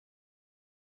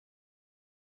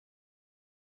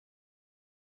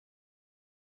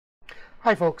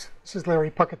Hi folks, this is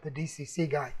Larry Puckett, the DCC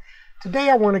guy.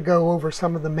 Today I want to go over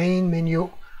some of the main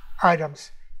menu items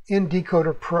in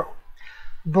DecoderPro.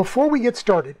 Before we get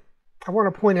started, I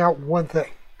want to point out one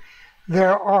thing.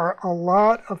 There are a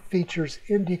lot of features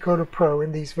in DecoderPro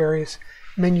in these various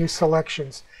menu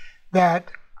selections that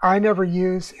I never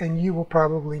use and you will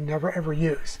probably never ever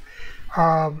use.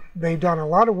 They've done a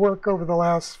lot of work over the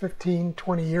last 15,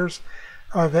 20 years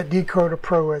that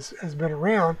DecoderPro has been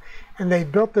around, and they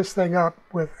built this thing up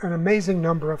with an amazing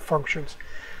number of functions,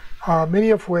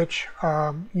 many of which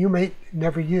you may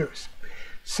never use.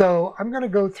 So I'm going to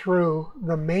go through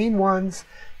the main ones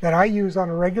that I use on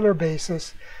a regular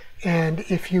basis, and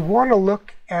if you want to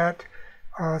look at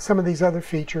some of these other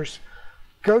features,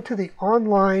 go to the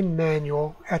online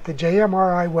manual at the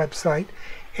JMRI website,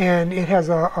 and it has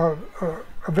a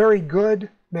very good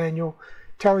manual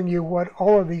telling you what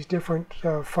all of these different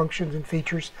functions and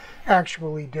features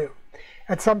actually do.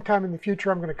 At some time in the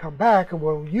future I'm going to come back and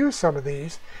we'll use some of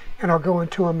these and I'll go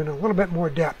into them in a little bit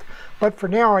more depth. But for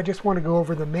now I just want to go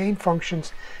over the main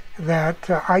functions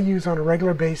that I use on a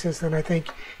regular basis and I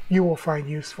think you will find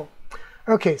useful.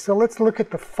 Okay, so let's look at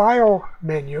the File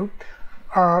menu.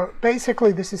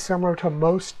 Basically this is similar to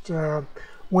most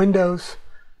Windows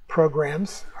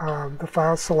programs, the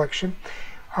file selection.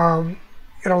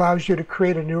 It allows you to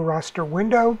create a new roster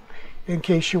window in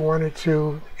case you wanted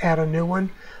to add a new one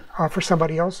for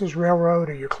somebody else's railroad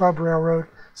or your club railroad,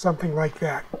 something like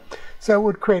that. So it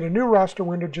would create a new roster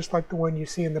window just like the one you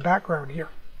see in the background here.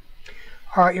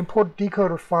 Import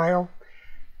decoder file.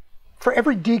 For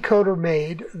every decoder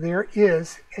made, there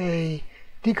is a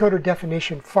decoder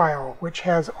definition file which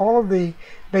has all of the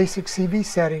basic CV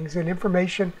settings and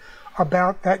information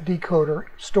about that decoder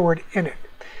stored in it.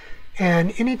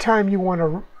 And anytime you want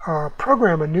to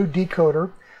program a new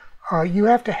decoder, you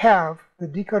have to have the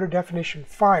decoder definition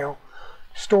file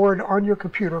stored on your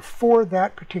computer for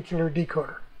that particular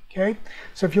decoder. Okay,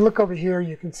 so if you look over here,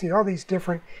 you can see all these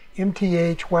different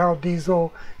MTH, WOW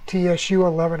Diesel, TSU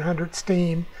 1100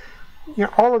 Steam. You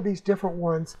know, all of these different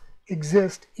ones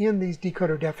exist in these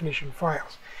decoder definition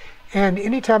files. And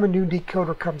anytime a new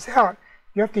decoder comes out,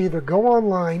 you have to either go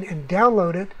online and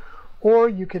download it, or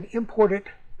you can import it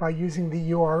by using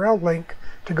the URL link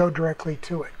to go directly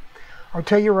to it. I'll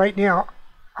tell you right now,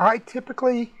 I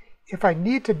typically, if I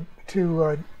need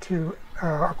to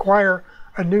acquire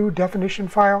a new definition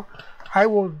file, I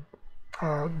will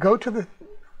go to the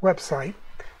website,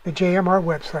 the JMR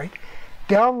website,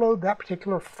 download that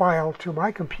particular file to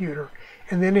my computer,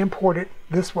 and then import it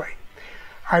this way.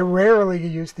 I rarely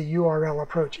use the URL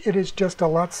approach. It is just a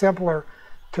lot simpler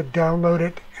to download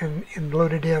it and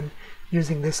load it in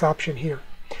using this option here.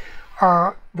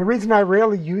 The reason I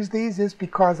rarely use these is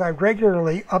because I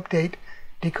regularly update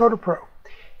DecoderPro.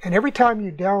 And every time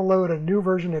you download a new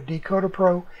version of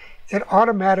DecoderPro, it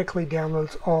automatically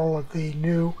downloads all of the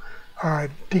new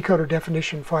decoder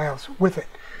definition files with it.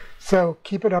 So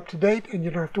keep it up to date and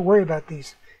you don't have to worry about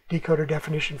these decoder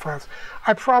definition files.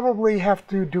 I probably have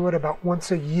to do it about once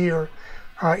a year,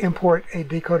 import a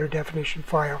decoder definition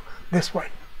file this way.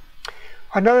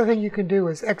 Another thing you can do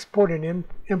is export and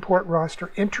import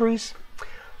roster entries.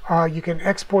 You can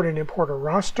export and import a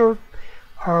roster.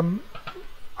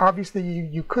 Obviously,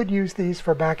 you could use these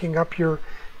for backing up your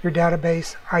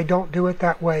database. I don't do it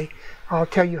that way. I'll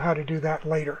tell you how to do that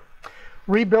later.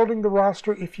 Rebuilding the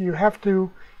roster, if you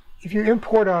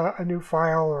import a new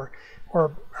file or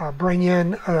bring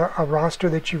in a roster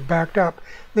that you've backed up,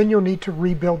 then you'll need to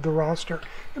rebuild the roster.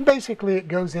 And basically it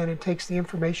goes in and takes the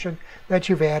information that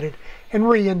you've added and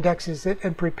re-indexes it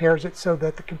and prepares it so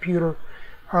that the computer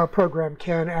program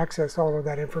can access all of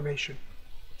that information.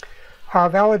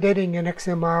 Validating an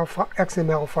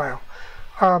XML file.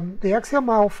 The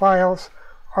XML files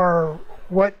are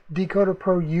what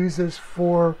DecoderPro uses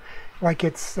for like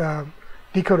its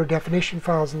decoder definition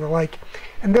files and the like,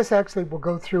 and this actually will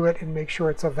go through it and make sure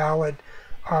it's a valid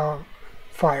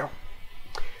file.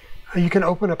 You can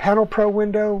open a Panel Pro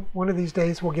window. One of these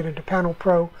days we'll get into Panel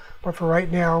Pro, but for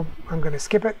right now I'm going to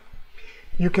skip it.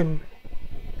 You can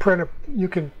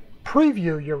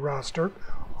preview your roster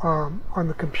on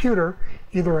the computer,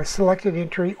 either a selected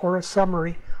entry or a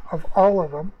summary of all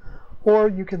of them, or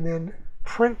you can then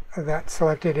print that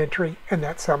selected entry and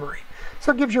that summary.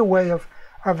 So it gives you a way of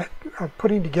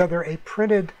putting together a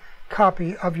printed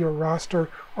copy of your roster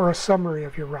or a summary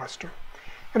of your roster.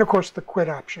 And of course the quit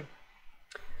option.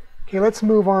 Okay, let's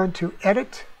move on to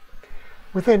edit.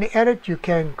 Within edit you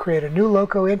can create a new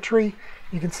Loco entry.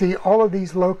 You can see all of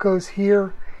these locos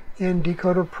here in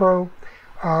DecoderPro.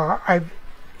 I've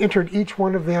entered each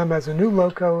one of them as a new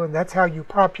Loco, and that's how you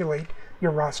populate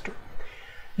your roster.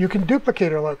 You can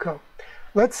duplicate a Loco.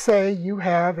 Let's say you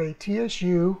have a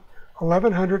TSU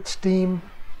 1100 steam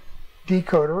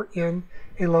decoder in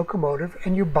a locomotive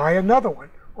and you buy another one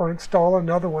or install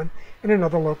another one in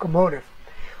another locomotive.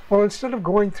 Well, instead of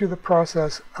going through the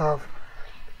process of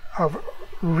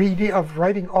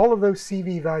writing all of those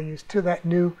CV values to that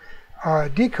new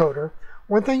decoder,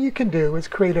 one thing you can do is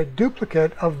create a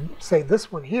duplicate of, say,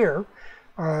 this one here,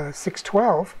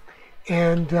 612,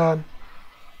 and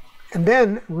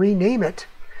then rename it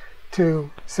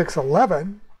to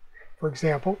 611, for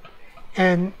example,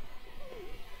 and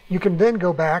you can then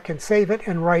go back and save it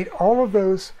and write all of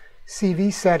those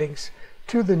CV settings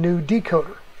to the new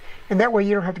decoder. And that way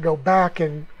you don't have to go back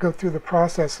and go through the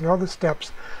process and all the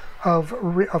steps of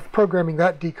programming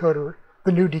that decoder,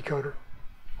 the new decoder.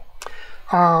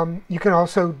 You can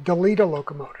also delete a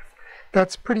locomotive.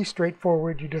 That's pretty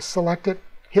straightforward. You just select it,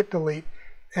 hit delete,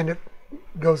 and it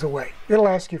goes away. It'll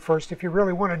ask you first if you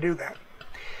really want to do that.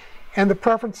 And the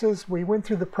preferences, we went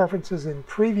through the preferences in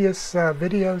previous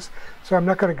videos, so I'm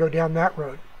not going to go down that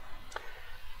road.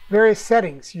 Various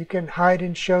settings. You can hide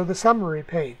and show the summary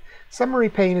pane. Summary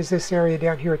pane is this area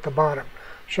down here at the bottom.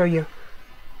 I'll show you.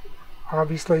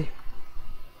 Obviously,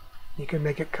 you can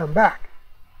make it come back.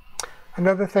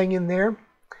 Another thing in there,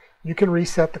 you can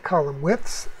reset the column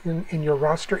widths in your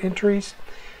roster entries.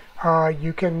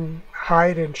 You can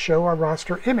hide and show a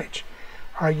roster image.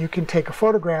 You can take a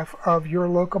photograph of your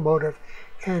locomotive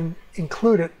and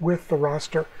include it with the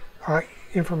roster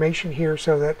information here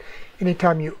so that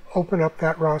anytime you open up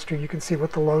that roster, you can see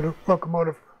what the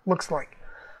locomotive looks like.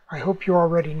 I hope you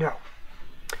already know.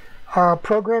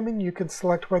 Programming, you can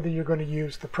select whether you're going to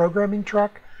use the programming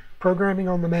track, programming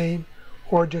on the main,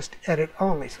 or just edit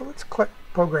only. So let's click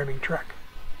programming track.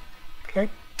 Okay,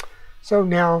 so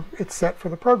now it's set for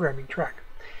the programming track.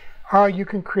 You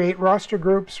can create roster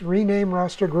groups, rename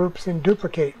roster groups, and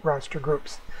duplicate roster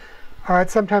groups. At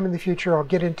some time in the future, I'll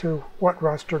get into what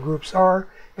roster groups are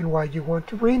and why you want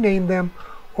to rename them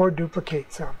or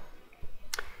duplicate some.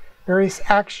 Various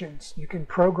actions you can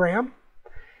program.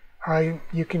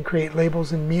 You can create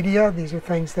labels and media. These are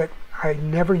things that I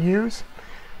never use.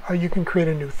 You can create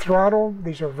a new throttle.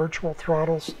 These are virtual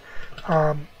throttles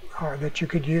that you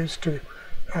could use to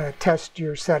test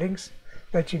your settings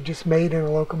that you just made in a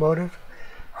locomotive.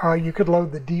 You could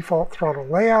load the default throttle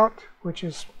layout, which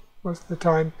is most of the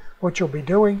time what you'll be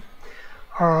doing.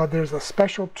 There's a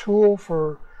special tool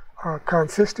for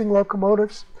consisting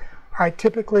locomotives. I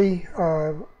typically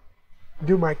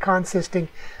do my consisting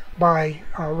by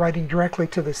writing directly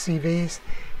to the CVs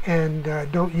and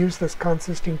don't use this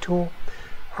consisting tool.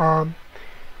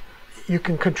 You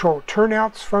can control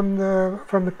turnouts from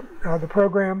the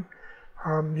program.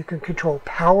 You can control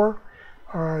power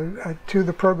to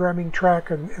the programming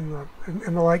track and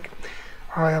the like.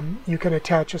 You can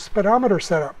attach a speedometer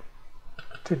setup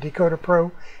to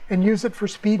DecoderPro and use it for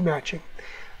speed matching.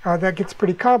 That gets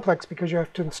pretty complex because you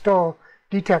have to install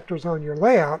detectors on your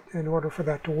layout in order for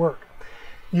that to work.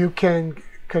 You can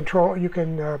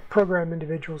program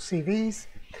individual CVs.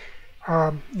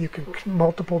 You can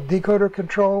multiple decoder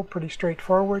control, pretty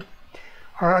straightforward.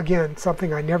 Again,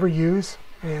 something I never use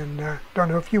and don't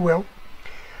know if you will.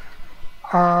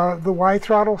 The Y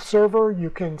throttle server, you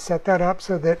can set that up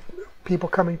so that people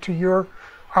coming to your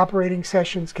operating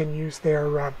sessions can use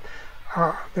their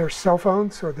cell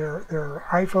phones or their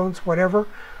iPhones, whatever,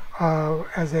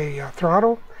 as a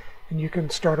throttle. And you can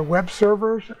start a web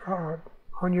server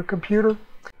on your computer.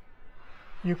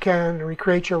 You can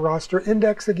recreate your roster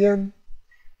index again,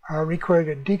 recreate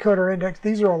a decoder index.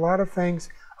 These are a lot of things.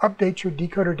 Update your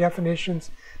decoder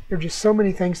definitions. There are just so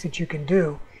many things that you can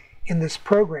do in this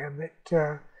program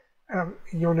that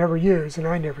you'll never use, and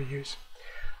I never use.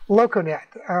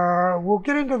 LocoNet. We'll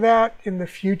get into that in the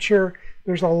future.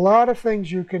 There's a lot of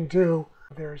things you can do.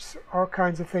 There's all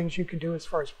kinds of things you can do as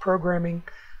far as programming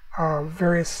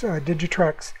various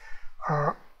Digitrax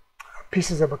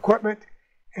pieces of equipment,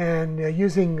 and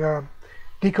using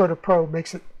DecoderPro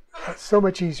makes it so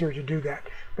much easier to do that.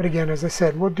 But again, as I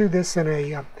said, we'll do this in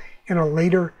a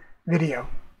later video.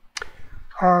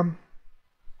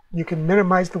 You can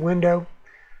minimize the window,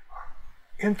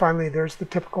 and finally there's the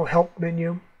typical help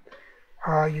menu.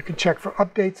 You can check for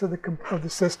updates of the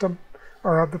system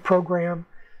or of the program.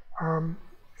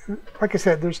 Like I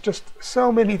said, there's just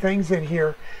so many things in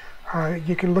here.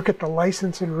 You can look at the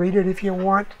license and read it if you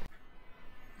want.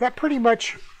 That pretty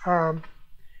much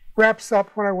wraps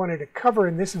up what I wanted to cover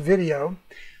in this video.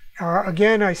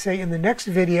 Again, I say in the next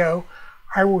video,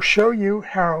 I will show you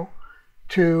how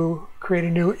to create a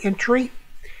new entry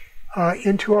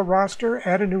into a roster,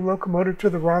 add a new locomotive to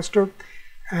the roster,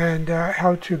 and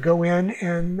how to go in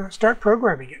and start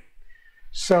programming it.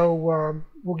 So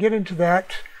we'll get into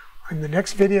that in the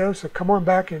next video, so come on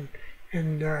back and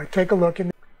take a look.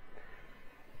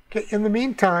 Okay, in the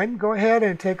meantime, go ahead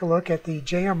and take a look at the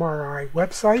JMRI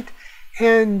website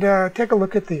and take a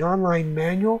look at the online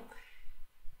manual.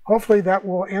 Hopefully that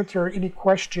will answer any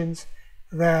questions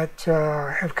that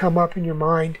have come up in your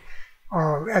mind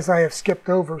as I have skipped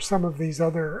over some of these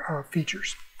other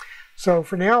features. So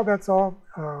for now, that's all.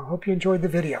 Hope you enjoyed the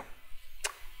video.